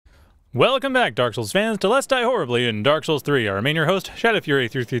Welcome back, Dark Souls fans, to Let's Die Horribly in Dark Souls 3. I remain your host,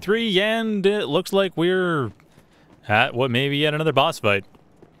 ShadowFury333, and it looks like we're at what may be yet another boss fight.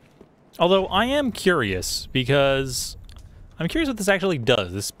 Although, I am curious, because I'm curious what this actually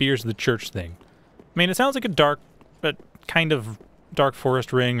does, this Spears of the Church thing. I mean, it sounds like a kind of dark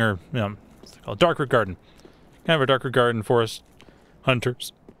forest ring, or, you know, what's it called? Darkroot Garden. Kind of a Darkroot Garden forest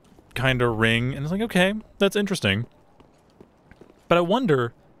hunters kind of ring, and it's like, okay, that's interesting. But I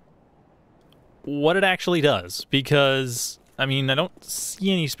wonder what it actually does, because, I mean, I don't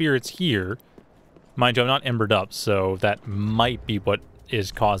see any spirits here. Mind you, I'm not embered up, so that might be what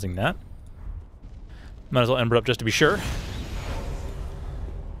is causing that. Might as well ember up just to be sure.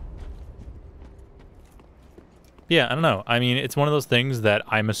 Yeah, I don't know. I mean, it's one of those things that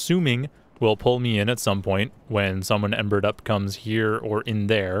I'm assuming will pull me in at some point when someone embered up comes here or in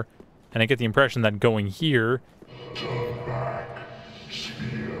there. And I get the impression that going here... Turn back,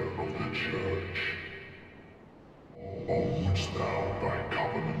 Spear of the Church. Or wouldst thou thy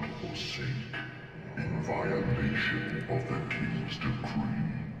covenant forsake, in violation of the King's decree?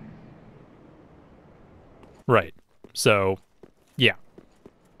 Right. So, yeah.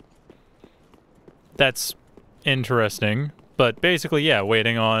 That's interesting. But basically, yeah,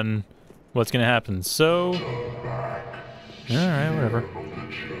 waiting on what's going to happen. So... Alright, whatever.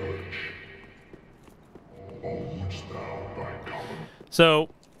 So,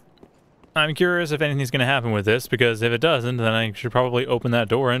 I'm curious if anything's going to happen with this, because if it doesn't, then I should probably open that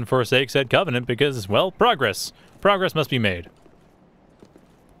door and forsake said covenant, because, well, progress. Progress must be made.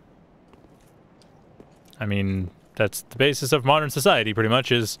 I mean, that's the basis of modern society, pretty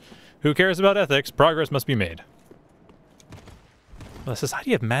much, is who cares about ethics? Progress must be made. Well, a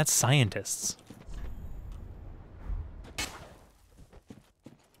society of mad scientists.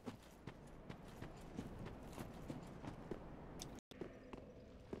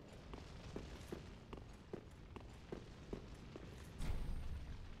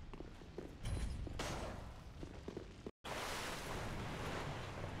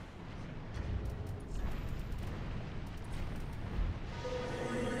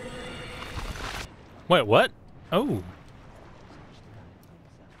 Wait, what? Oh.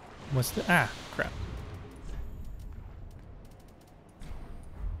 What's the... Ah, crap.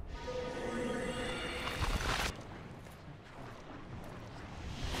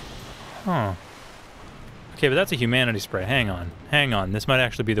 Huh. Okay, but that's a humanity spray. Hang on. Hang on. This might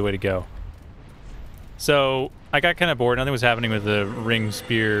actually be the way to go. So, I got kind of bored. Nothing was happening with the ring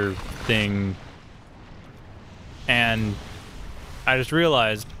spear thing. And I just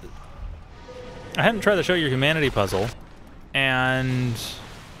realized I hadn't tried to show your humanity puzzle, and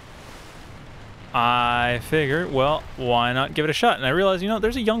I figured, well, why not give it a shot? And I realized, you know,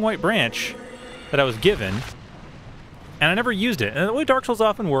 there's a young white branch that I was given, and I never used it. And the way Dark Souls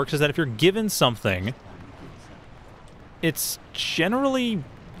often works is that if you're given something, it's generally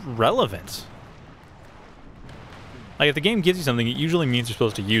relevant. Like, if the game gives you something, it usually means you're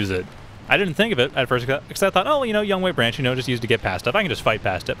supposed to use it. I didn't think of it at first, because I thought, oh, you know, young white branch, you know, just use it to get past stuff. I can just fight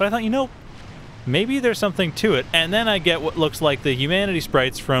past it. But I thought, you know, maybe there's something to it, and then I get what looks like the humanity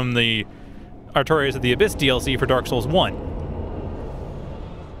sprites from the Artorias of the Abyss DLC for Dark Souls 1.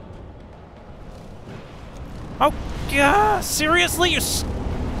 Oh, yeah, seriously?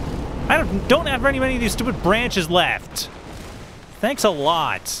 I don't have very many of these stupid branches left. Thanks a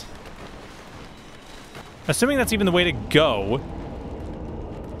lot. Assuming that's even the way to go.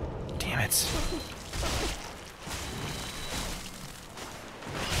 Damn it.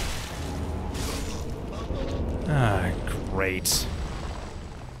 Ah, great.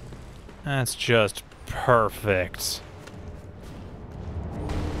 That's just perfect.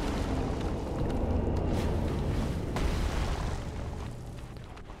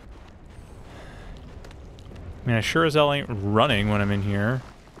 I mean, I sure as hell ain't running when I'm in here.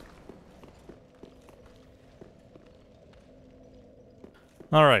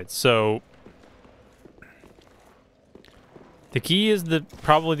 Alright, so the key is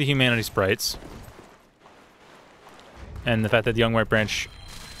probably the humanity sprites. And the fact that the young white branch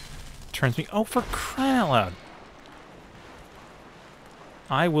turns me... Oh, for crying out loud.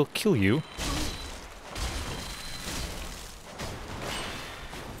 I will kill you.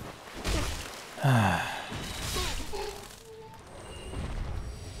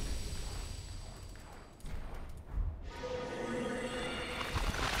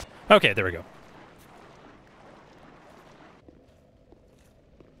 Okay, there we go.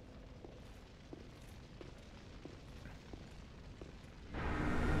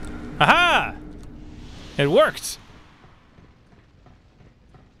 Aha! It worked!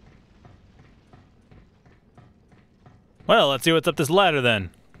 Well, let's see what's up this ladder then.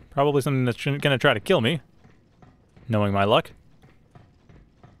 Probably something that's gonna try to kill me. Knowing my luck.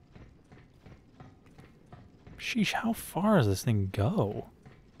 Sheesh, how far does this thing go?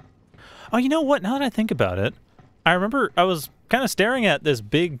 Oh, you know what? Now that I think about it, I remember I was kind of staring at this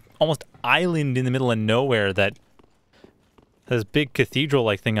big, almost island in the middle of nowhere that has this big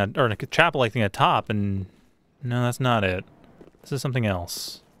cathedral-like thing, or a chapel-like thing at top, and no, that's not it. This is something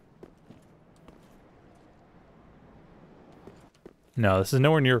else. No, this is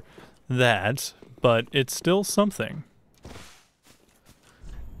nowhere near that, but it's still something.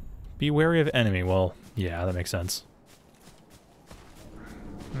 Be wary of enemy. Well, yeah, that makes sense.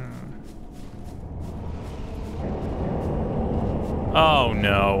 Oh,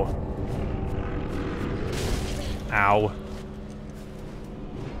 no. Ow.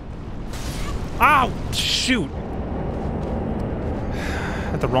 Ow! Shoot!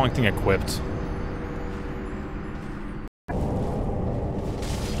 I had the wrong thing equipped.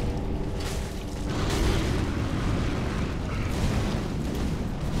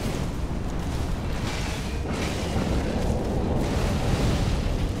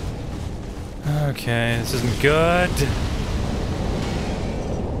 Okay, this isn't good.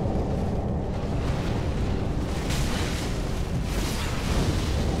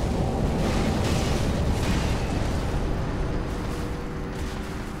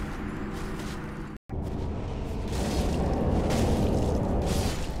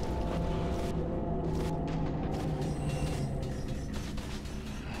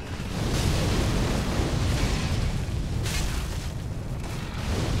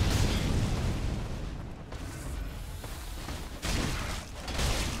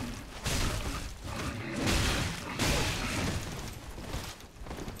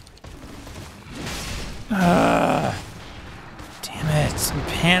 Damn it, I'm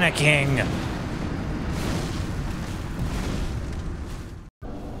panicking.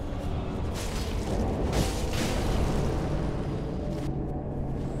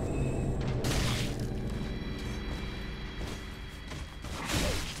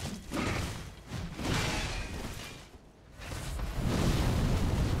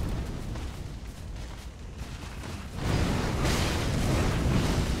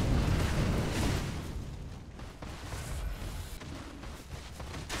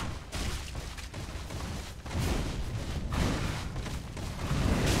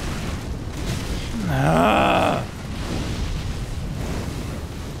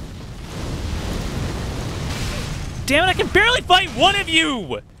 Damn it, I can barely fight one of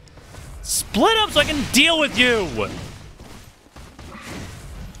you! Split up so I can deal with you!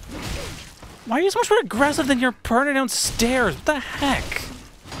 Why are you so much more aggressive than your partner downstairs? What the heck?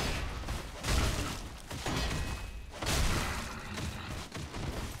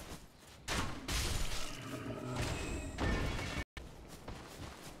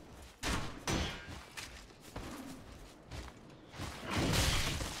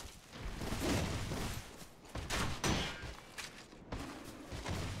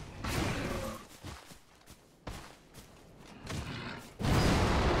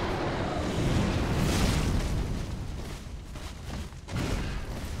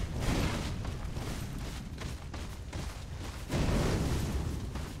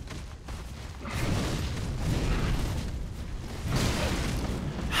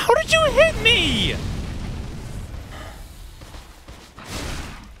 How did you hit me?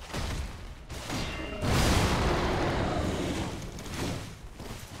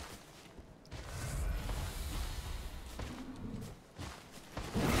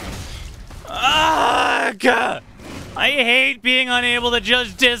 Ugh! I hate being unable to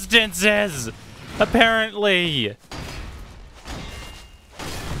judge distances, apparently.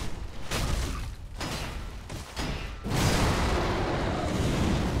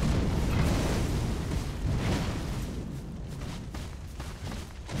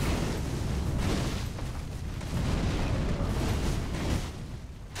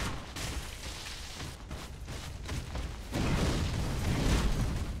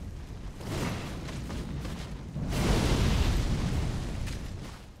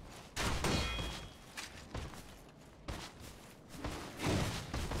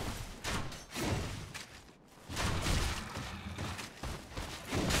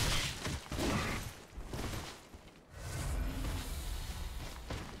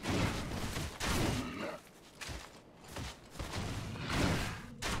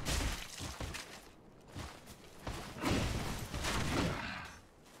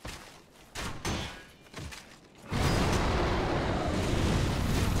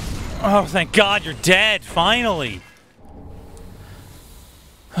 Oh, thank God you're dead, finally!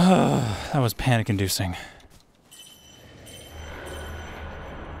 That was panic-inducing.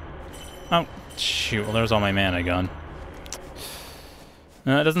 Oh, shoot. Well, there's all my mana gone.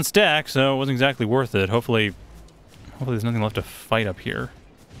 It doesn't stack, so it wasn't exactly worth it. Hopefully there's nothing left to fight up here.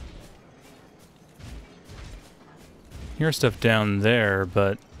 Here's stuff down there,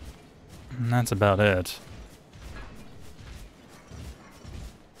 but that's about it.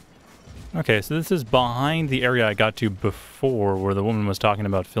 Okay, so this is behind the area I got to before, where the woman was talking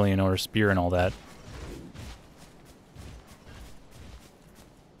about Filianora's spear and all that.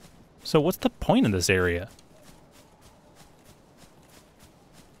 So what's the point of this area?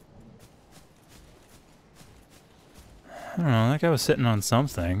 I don't know, that guy was sitting on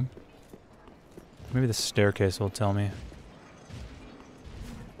something. Maybe the staircase will tell me.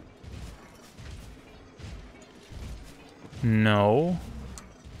 No.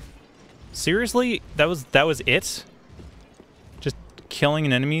 Seriously? That was it? Just killing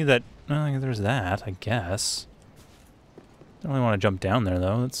an enemy that... Oh, there's that, I guess. I don't really want to jump down there,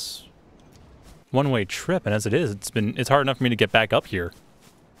 though. It's one-way trip, and as it is, it's hard enough for me to get back up here.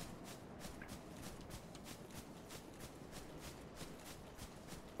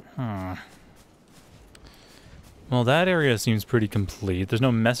 Huh. Well, that area seems pretty complete. There's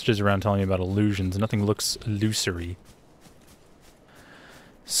no messages around telling me about illusions. Nothing looks illusory.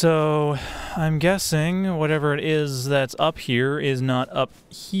 So, I'm guessing whatever it is that's up here is not up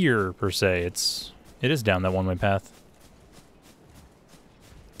here, per se. It is down that one-way path.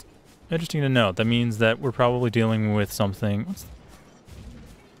 Interesting to note. That means that we're probably dealing with something...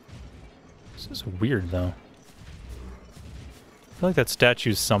 This is weird, though. I feel like that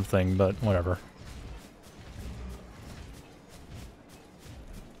statue's something, but whatever.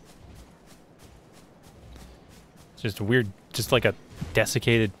 It's just weird, just like a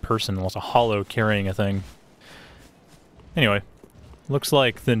desiccated person, almost a hollow carrying a thing. Anyway, looks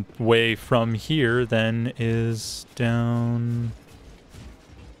like the way from here then is down...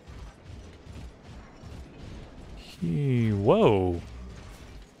 Whoa.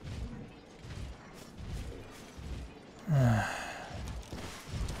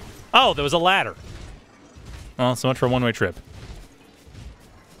 Oh, there was a ladder. Well, so much for a one-way trip.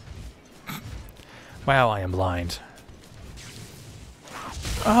 Wow, I am blind.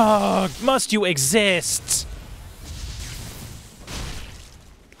 Oh, must you exist?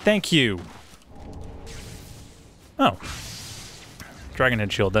 Thank you. Oh.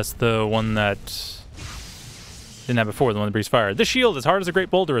 Dragonhead shield, that's the one that... didn't have before, the one that breathes fire. This shield, as hard as a great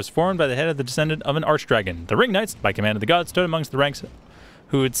boulder, is formed by the head of the descendant of an archdragon. The ring knights, by command of the gods, stood amongst the ranks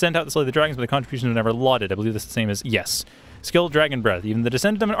who had sent out to slay the dragons, but the contribution was never lauded. I believe this is the same as, yes. Skill, dragon breath. Even the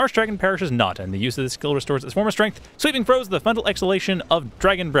descendant of an archdragon perishes not, and the use of this skill restores its former strength. Sweeping throws the frontal exhalation of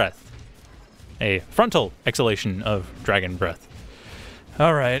dragon breath. A frontal exhalation of dragon breath.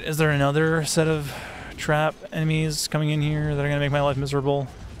 Alright, is there another set of trap enemies coming in here that are going to make my life miserable?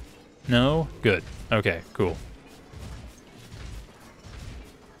 No? Good. Okay, cool.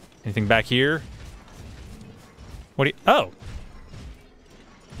 Anything back here? What do you... Oh!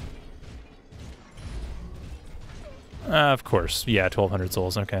 Of course. Yeah, 1,200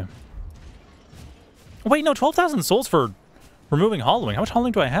 souls. Okay. Wait, no, 12,000 souls for removing hollowing. How much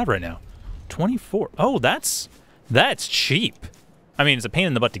hollowing do I have right now? 24. Oh, that's cheap. I mean, it's a pain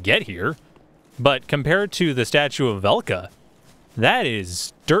in the butt to get here, but compared to the statue of Velka, that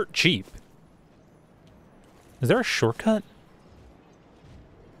is dirt cheap. Is there a shortcut?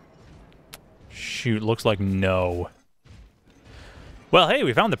 Shoot, looks like no. Well, hey,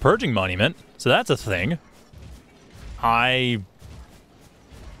 we found the Purging Monument, so that's a thing. That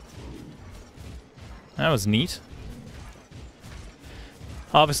was neat.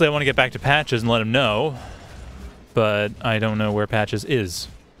 Obviously, I want to get back to Patches and let him know, but I don't know where Patches is.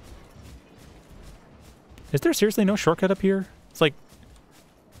 Is there seriously no shortcut up here? It's like...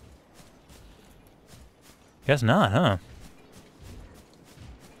 Guess not, huh?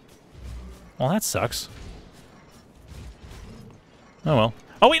 Well, that sucks. Oh well.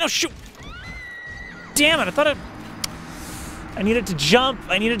 Oh wait, no, shoot! Damn it, I thought I needed to jump.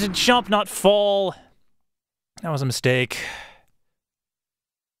 I needed to jump, not fall. That was a mistake.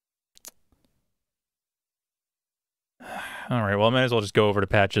 Alright, well, I might as well just go over to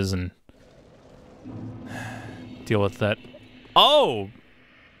Patches and deal with that. Oh!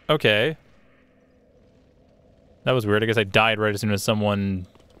 Okay. That was weird. I guess I died right as soon as someone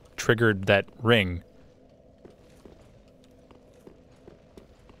triggered that ring.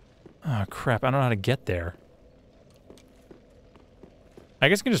 Oh, crap. I don't know how to get there. I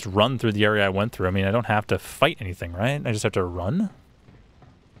guess I can just run through the area I went through. I mean, I don't have to fight anything, right? I just have to run?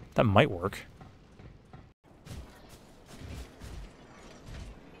 That might work.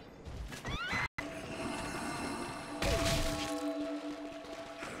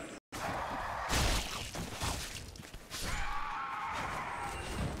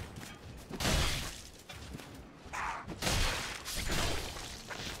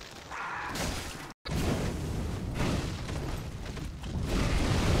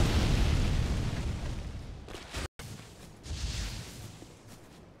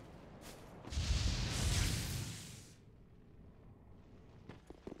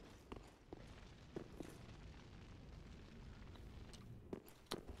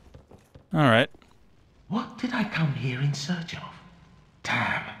 All right. What did I come here in search of?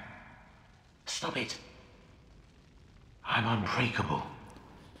 Damn. Stop it. I'm unbreakable.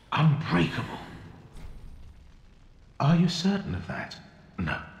 Unbreakable. Are you certain of that?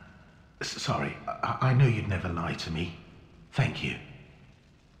 No. Sorry, I know you'd never lie to me. Thank you.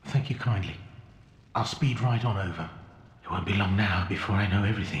 Thank you kindly. I'll speed right on over. It won't be long now before I know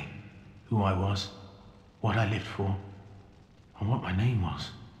everything. Who I was, what I lived for, and what my name was.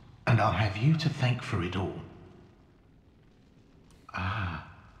 And I'll have you to thank for it all. Ah,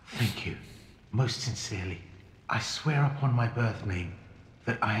 thank you. Most sincerely. I swear upon my birth name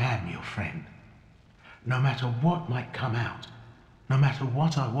that I am your friend. No matter what might come out, no matter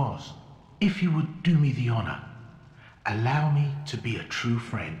what I was, if you would do me the honor, allow me to be a true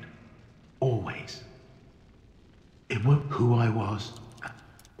friend. Always. It won't who I was.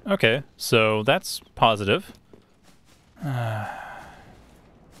 Okay, so that's positive. I'm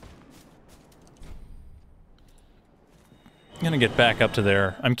gonna get back up to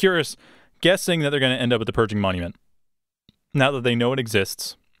there. I'm curious, guessing that they're gonna end up at the Purging Monument. Now that they know it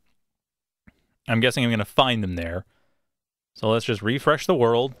exists, I'm guessing I'm gonna find them there. So let's just refresh the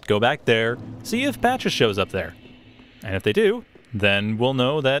world, go back there, see if Patches shows up there. And if they do, then we'll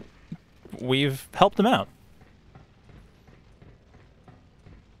know that we've helped them out.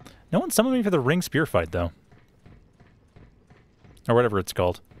 No one summoned me for the ring spear fight, though. Or whatever it's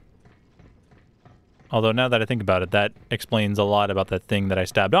called. Although now that I think about it, that explains a lot about that thing that I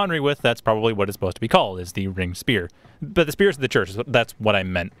stabbed Henri with. That's probably what it's supposed to be called, is the ring spear. But the spears of the church, that's what I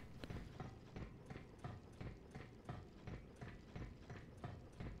meant.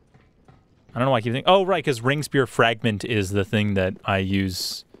 I don't know why I keep thinking... Oh, right, because ring spear fragment is the thing that I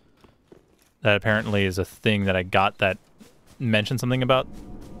use. That apparently is a thing that I got that mentioned something about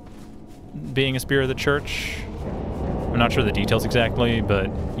being a spear of the church. I'm not sure the details exactly, but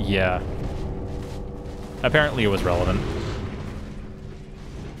yeah. Apparently it was relevant.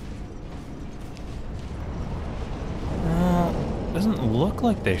 Well, doesn't look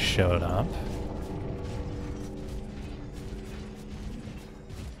like they showed up.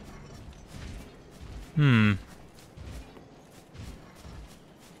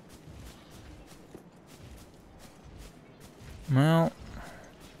 Well,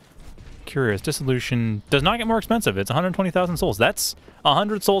 curious. Dissolution does not get more expensive. It's 120,000 souls. That's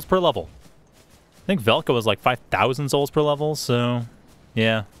 100 souls per level. I think Velka was like 5,000 souls per level, so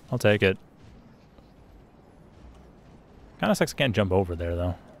yeah, I'll take it. Kinda sucks I can't jump over there,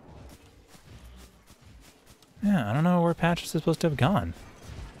 though. Yeah, I don't know where Patches is supposed to have gone.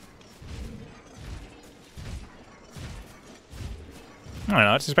 I don't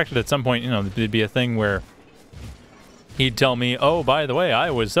know, I just expected at some point, you know, there'd be a thing where he'd tell me, oh, by the way, I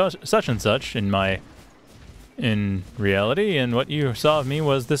was such and such in reality, and what you saw of me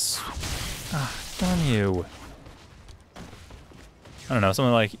was this... Ah, damn you. I don't know,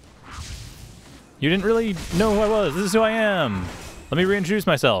 something like, you didn't really know who I was, this is who I am. Let me reintroduce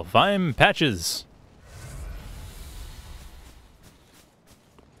myself, I'm Patches.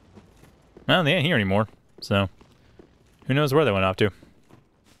 Well, they ain't here anymore, so who knows where they went off to.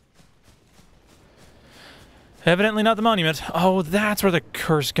 Evidently not the monument. Oh, that's where the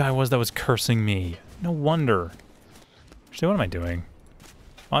cursed guy was that was cursing me. No wonder. Actually, what am I doing?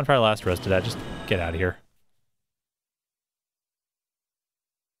 Bonfire last rested at. Just get out of here.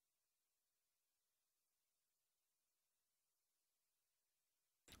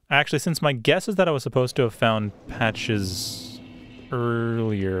 Actually, since my guess is that I was supposed to have found Patches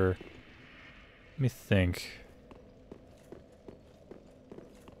earlier... Let me think.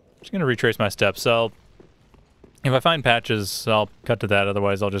 Just gonna retrace my steps. If I find Patches, I'll cut to that.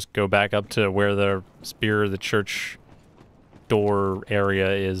 Otherwise, I'll just go back up to where the spear of the church door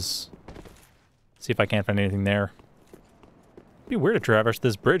area is. See if I can't find anything there. It'd be weird to traverse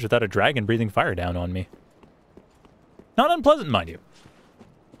this bridge without a dragon breathing fire down on me. Not unpleasant, mind you.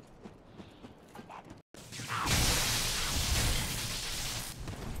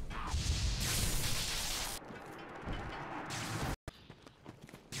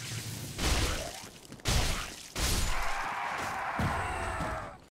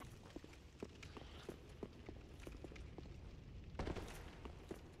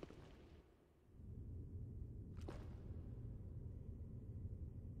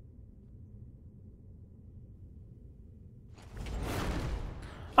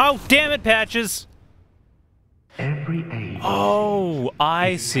 Oh, damn it, Patches! Every age. Oh,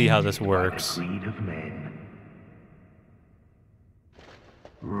 I see how this works. Breed of men.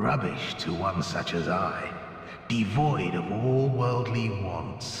 Rubbish to one such as I, devoid of all worldly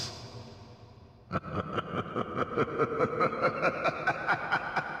wants.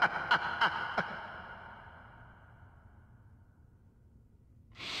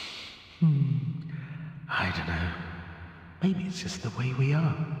 I don't know. Maybe it's just the way we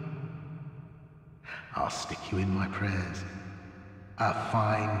are. I'll stick you in my prayers. A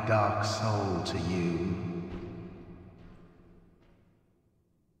fine dark soul to you.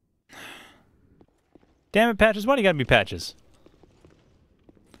 Damn it, Patches. Why do you gotta be Patches?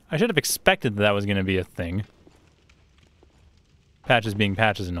 I should have expected that was gonna be a thing. Patches being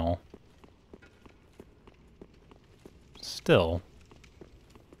Patches and all. Still.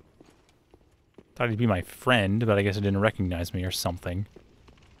 Thought he'd be my friend, but I guess he didn't recognize me or something.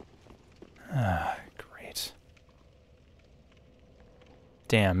 Ah, great.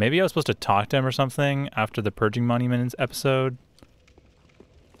 Damn, maybe I was supposed to talk to him or something after the Purging Monuments episode.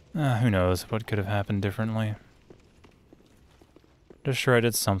 Who knows what could have happened differently. Just sure I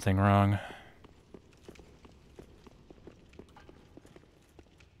did something wrong.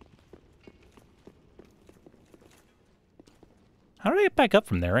 How did I get back up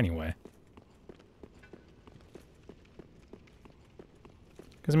from there anyway?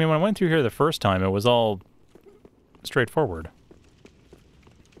 Because, I mean, when I went through here the first time, it was all straightforward.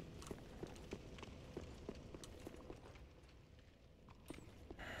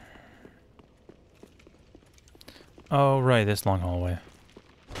 Oh, right, this long hallway.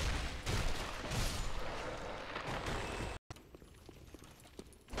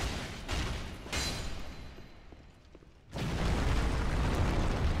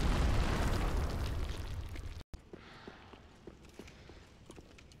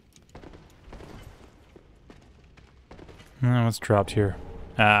 What's dropped here?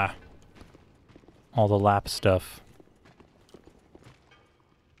 Ah. All the lap stuff.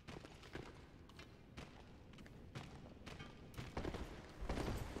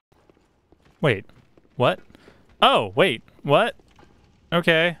 Wait. What? Oh, wait. What?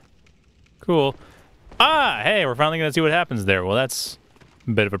 Okay. Cool. Ah, hey, we're finally gonna see what happens there. Well, that's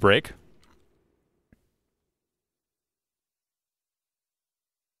a bit of a break.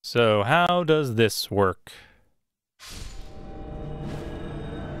 So, how does this work?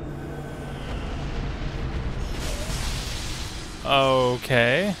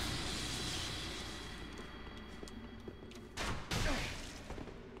 Okay.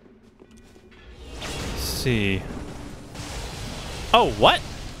 Let's see. Oh, what?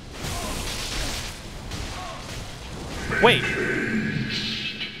 Wait.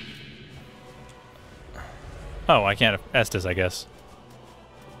 Oh, I can't Estus, I guess.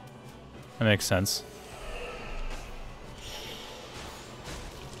 That makes sense.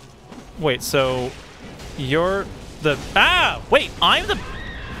 Wait, so you're the... Ah! Wait, I'm the...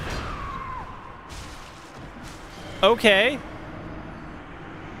 Okay.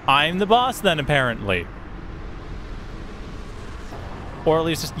 I'm the boss then, apparently. Or at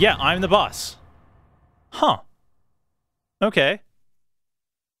least, yeah, I'm the boss. Huh. Okay.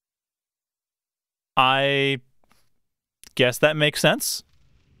 I guess that makes sense.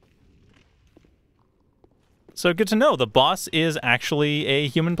 So good to know. The boss is actually a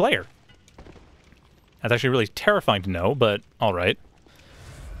human player. That's actually really terrifying to know, but alright.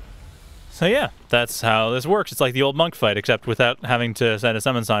 So yeah, that's how this works. It's like the old monk fight, except without having to set a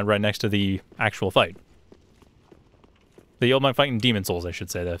summon sign right next to the actual fight. The old monk fight in Demon Souls, I should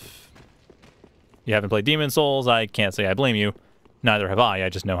say. If you haven't played Demon Souls, I can't say I blame you. Neither have I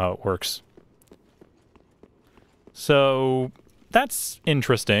just know how it works. So that's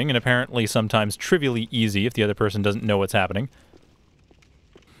interesting, and apparently sometimes trivially easy if the other person doesn't know what's happening.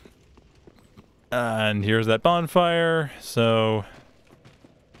 And here's that bonfire, so...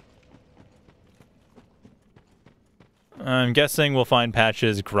 I'm guessing we'll find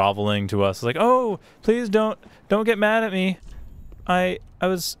Patches groveling to us, like, "Oh, please don't get mad at me. I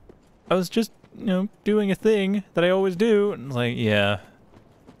was just, you know, doing a thing that I always do." And it's like, yeah,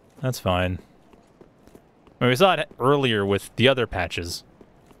 that's fine. I mean, we saw it earlier with the other Patches.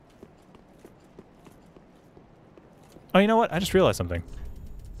 Oh, you know what? I just realized something.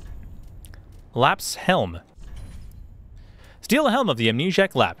 Lap's helm. Steal a helm of the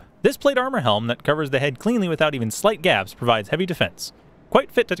Amnesiac Lap. This plate armor helm that covers the head cleanly without even slight gaps provides heavy defense. Quite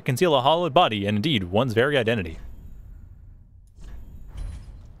fit to conceal a hollowed body and indeed one's very identity.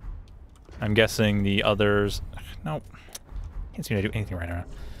 I'm guessing the others... Nope. Can't seem to do anything right now.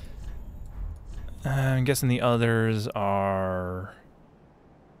 I'm guessing the others are...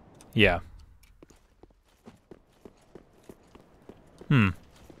 Yeah.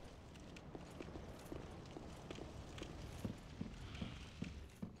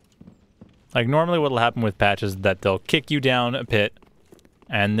 Like, normally what'll happen with Patches is that they'll kick you down a pit,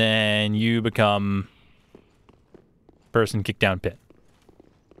 and then you become person kicked down pit.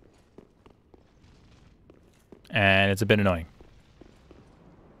 And it's a bit annoying.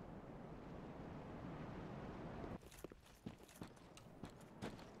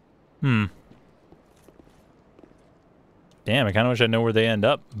 Damn, I kind of wish I know where they end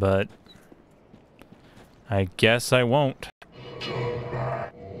up, but I guess I won't.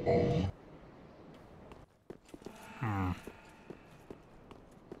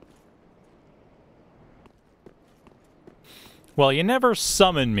 Well, you never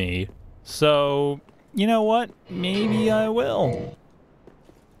summon me, so you know what? Maybe I will.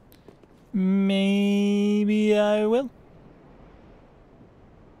 Maybe I will.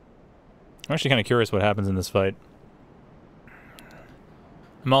 I'm actually kind of curious what happens in this fight.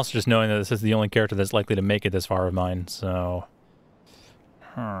 I'm also just knowing that this is the only character that's likely to make it this far of mine, so...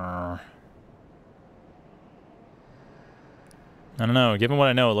 I don't know. Given what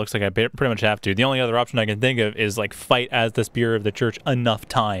I know, it looks like I pretty much have to. The only other option I can think of is, like, fight as the Spear of the Church enough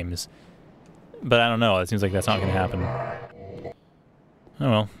times. But I don't know. It seems like that's not going to happen. Oh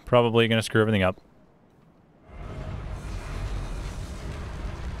well. Probably going to screw everything up.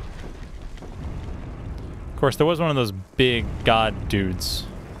 Of course, there was one of those big god dudes.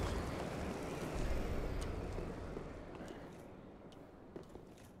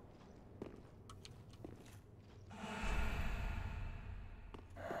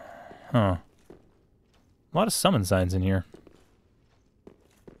 Huh. A lot of summon signs in here.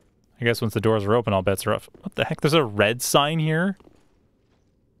 I guess once the doors are open, all bets are off. What the heck? There's a red sign here?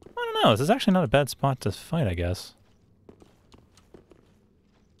 I don't know. This is actually not a bad spot to fight, I guess.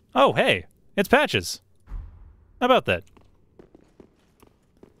 Oh, hey! It's Patches! How about that?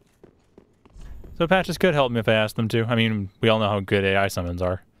 So Patches could help me if I asked them to. I mean, we all know how good AI summons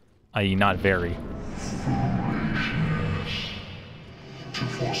are. I.e. not very. To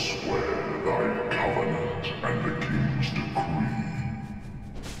forswear thy covenant and the king's decree.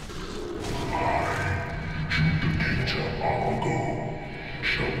 I, Judicator Argo,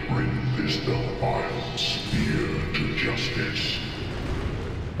 shall bring this defiled spear to justice.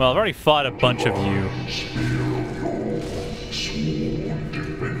 Well, I've already fought a bunch of you. Spear of Yore, sworn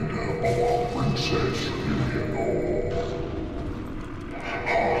defender of our princess Eleanor.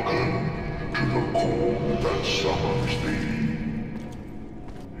 Hearken to the call that summons thee.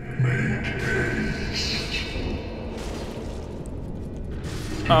 Make haste.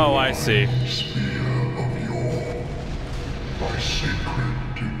 Oh, I see. Spear of Yore, by sacred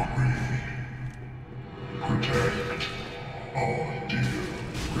decree. Protect our dear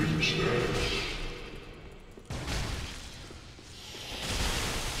princess.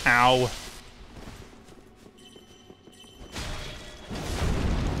 Ow.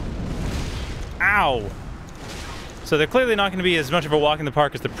 Ow. So they're clearly not going to be as much of a walk in the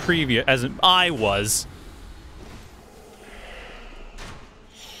park as the previous, as I was.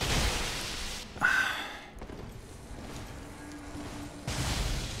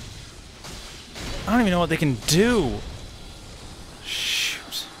 I don't even know what they can do.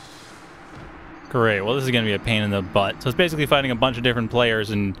 Shoot. Great. Well, this is going to be a pain in the butt. So it's basically fighting a bunch of different players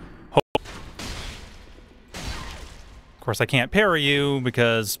and hope. Of course, I can't parry you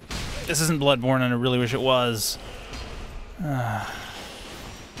because this isn't Bloodborne and I really wish it was.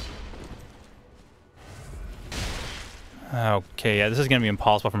 Okay, yeah, this is going to be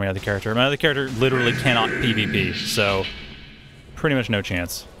impossible for my other character. My other character literally cannot PvP, so pretty much no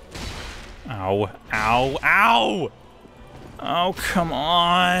chance. Ow, ow, ow! Oh, come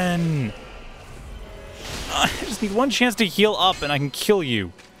on! I just need one chance to heal up and I can kill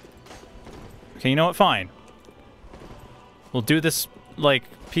you. Okay, you know what? Fine. We'll do this like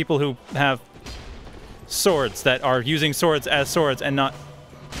people who have swords that are using swords as swords and not...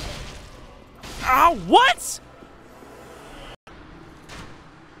 Ow, what?!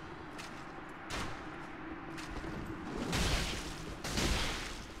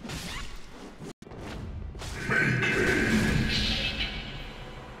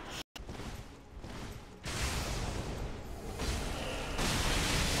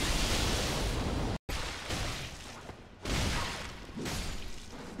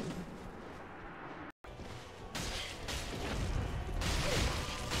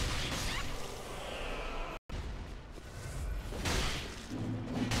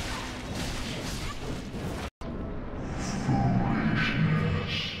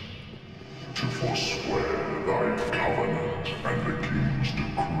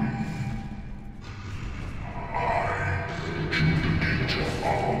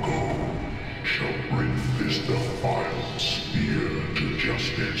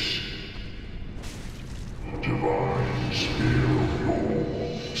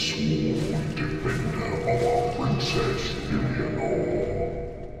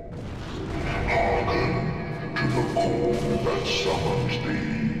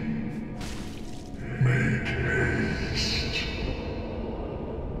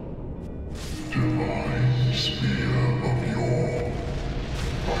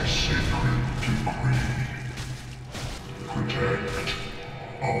 sacred decree. Protect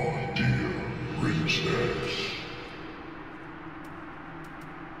our dear princess.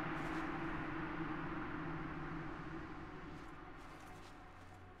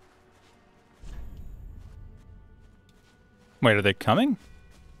 Wait, are they coming?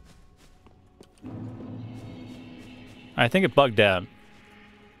 I think it bugged out.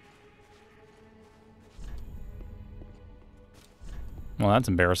 Well, that's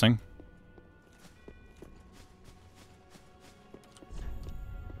embarrassing.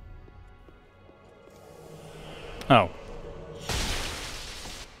 Oh.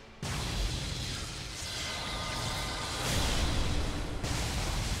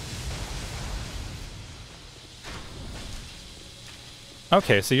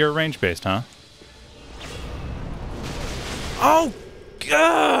 Okay, so you're range-based, huh? Oh,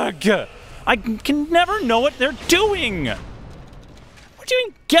 gug! I can never know what they're doing! Where'd you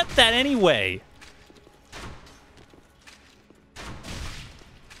even get that anyway?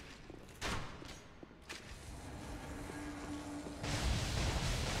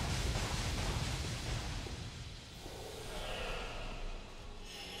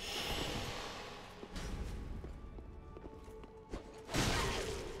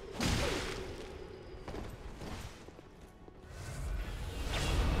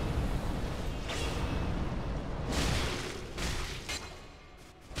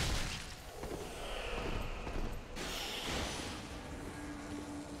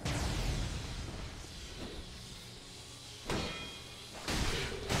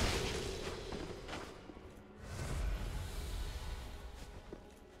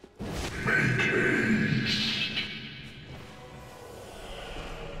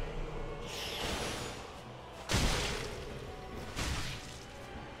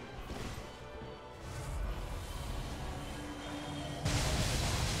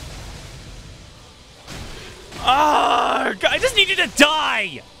 I just need you to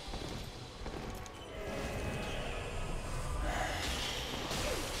die!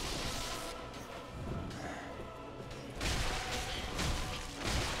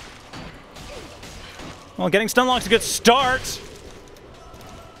 Well, getting stunlock's a good start. It's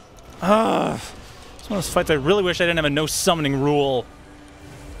one of those fights I really wish I didn't have a no summoning rule.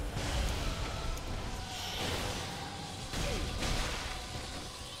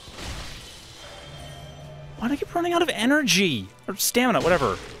 Why do I keep running out of energy? Or stamina,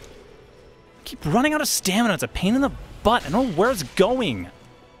 whatever. I keep running out of stamina. It's a pain in the butt. I don't know where it's going.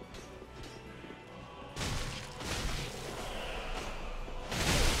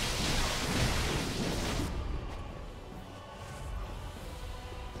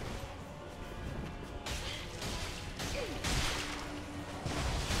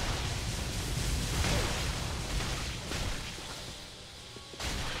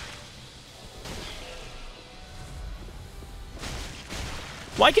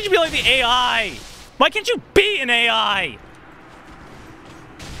 Why can't you be like the AI? Why can't you be an AI?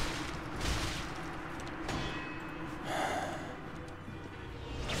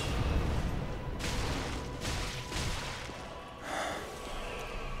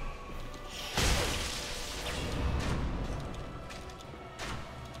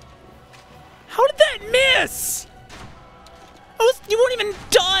 How did that miss? You weren't even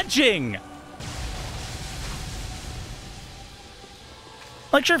dodging.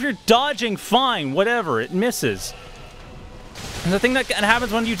 Like, sure, if you're dodging, fine, whatever, it misses. And the thing that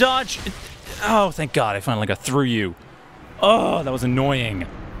happens when you dodge... oh, thank God, I finally got through you. Oh, that was annoying.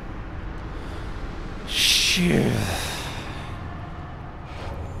 Shit.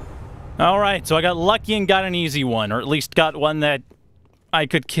 Alright, so I got lucky and got an easy one, or at least got one that I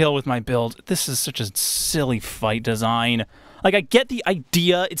could kill with my build. This is such a silly fight design. Like, I get the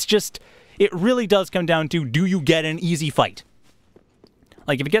idea, it's just... it really does come down to, do you get an easy fight?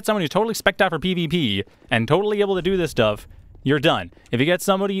 Like, if you get someone who's totally spec'd out for PvP and totally able to do this stuff, you're done. If you get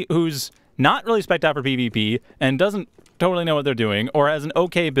somebody who's not really spec'd out for PvP and doesn't totally know what they're doing, or has an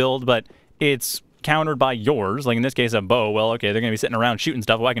okay build, but it's countered by yours, like in this case a bow, well, okay, they're going to be sitting around shooting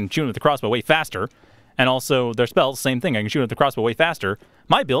stuff, well, I can shoot them with the crossbow way faster. And also, their spells, same thing, I can shoot them with the crossbow way faster.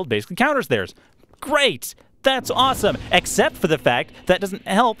 My build basically counters theirs. Great! That's awesome! Except for the fact that doesn't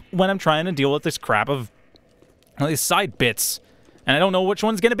help when I'm trying to deal with this crap of these side bits. And I don't know which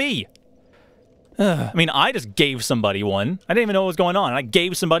one's going to be. I mean, I just gave somebody one. I didn't even know what was going on. And I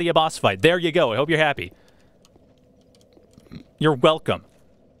gave somebody a boss fight. There you go. I hope you're happy. You're welcome.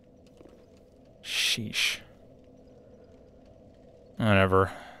 Sheesh.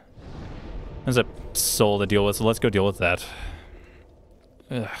 Whatever. There's a soul to deal with, so let's go deal with that.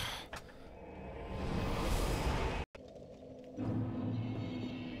 Ugh.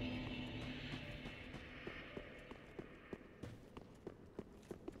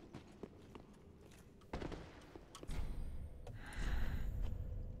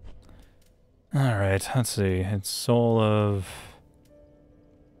 Alright, let's see. It's Soul of...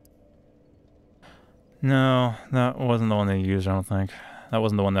 No, that wasn't the one they used, I don't think. That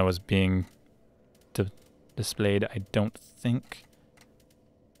wasn't the one that was being displayed, I don't think.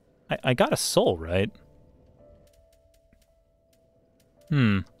 I got a soul, right?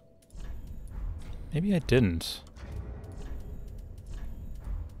 Maybe I didn't.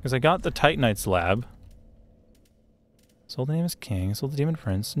 Because I got the Titanite's lab. Sold the name is King. Sold the Demon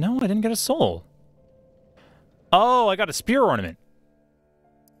Prince. No, I didn't get a soul. Oh, I got a spear ornament.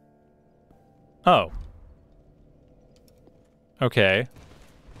 Oh. Okay.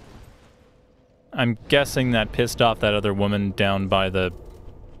 I'm guessing that pissed off that other woman down by the...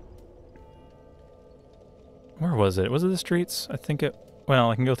 Where was it? Was it the streets? I think it...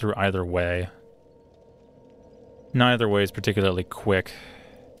 Well, I can go through either way. Neither way is particularly quick.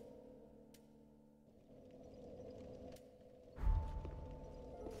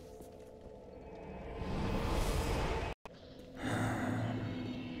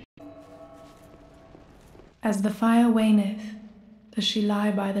 As the fire waneth, does she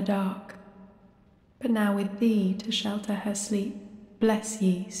lie by the dark. But now with thee to shelter her sleep, bless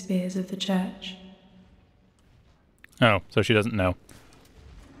ye, spears of the church. Oh, so she doesn't know.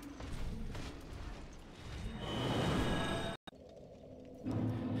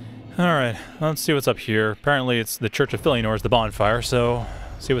 Alright, let's see what's up here. Apparently it's the Church of Filianor is the bonfire, so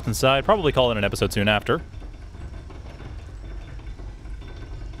see what's inside. Probably call it an episode soon after.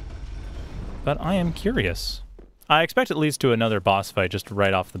 But I am curious. I expect it leads to another boss fight just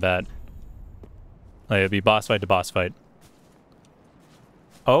right off the bat. Like, it'd be boss fight to boss fight.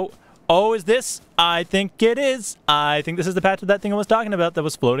 Oh, is this? I think it is. I think this is the patch of that thing I was talking about that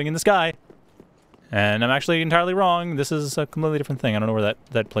was floating in the sky. And I'm actually entirely wrong. This is a completely different thing. I don't know where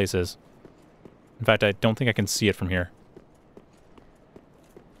that place is. In fact, I don't think I can see it from here.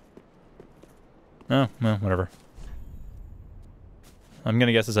 Oh, well, whatever. I'm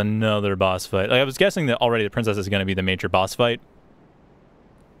gonna guess it's another boss fight. Like, I was guessing that already the princess is gonna be the major boss fight.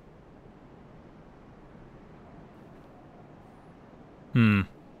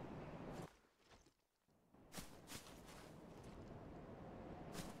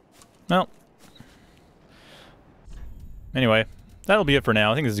 Well. Anyway, that'll be it for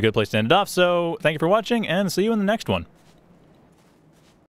now. I think this is a good place to end it off, so thank you for watching, and see you in the next one.